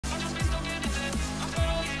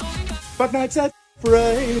Five Nights at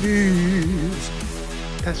Freddy's.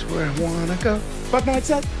 That's where I wanna go. Five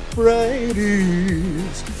Nights at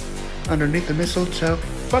Freddy's. Underneath the mistletoe.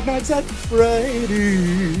 Five Nights at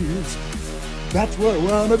Freddy's. That's where I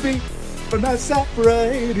wanna be. Five Nights at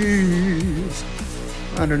Freddy's.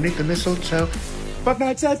 Underneath the mistletoe. Five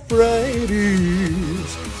Nights at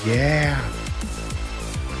Freddy's. Yeah.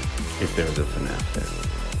 If there's a Fnaf there.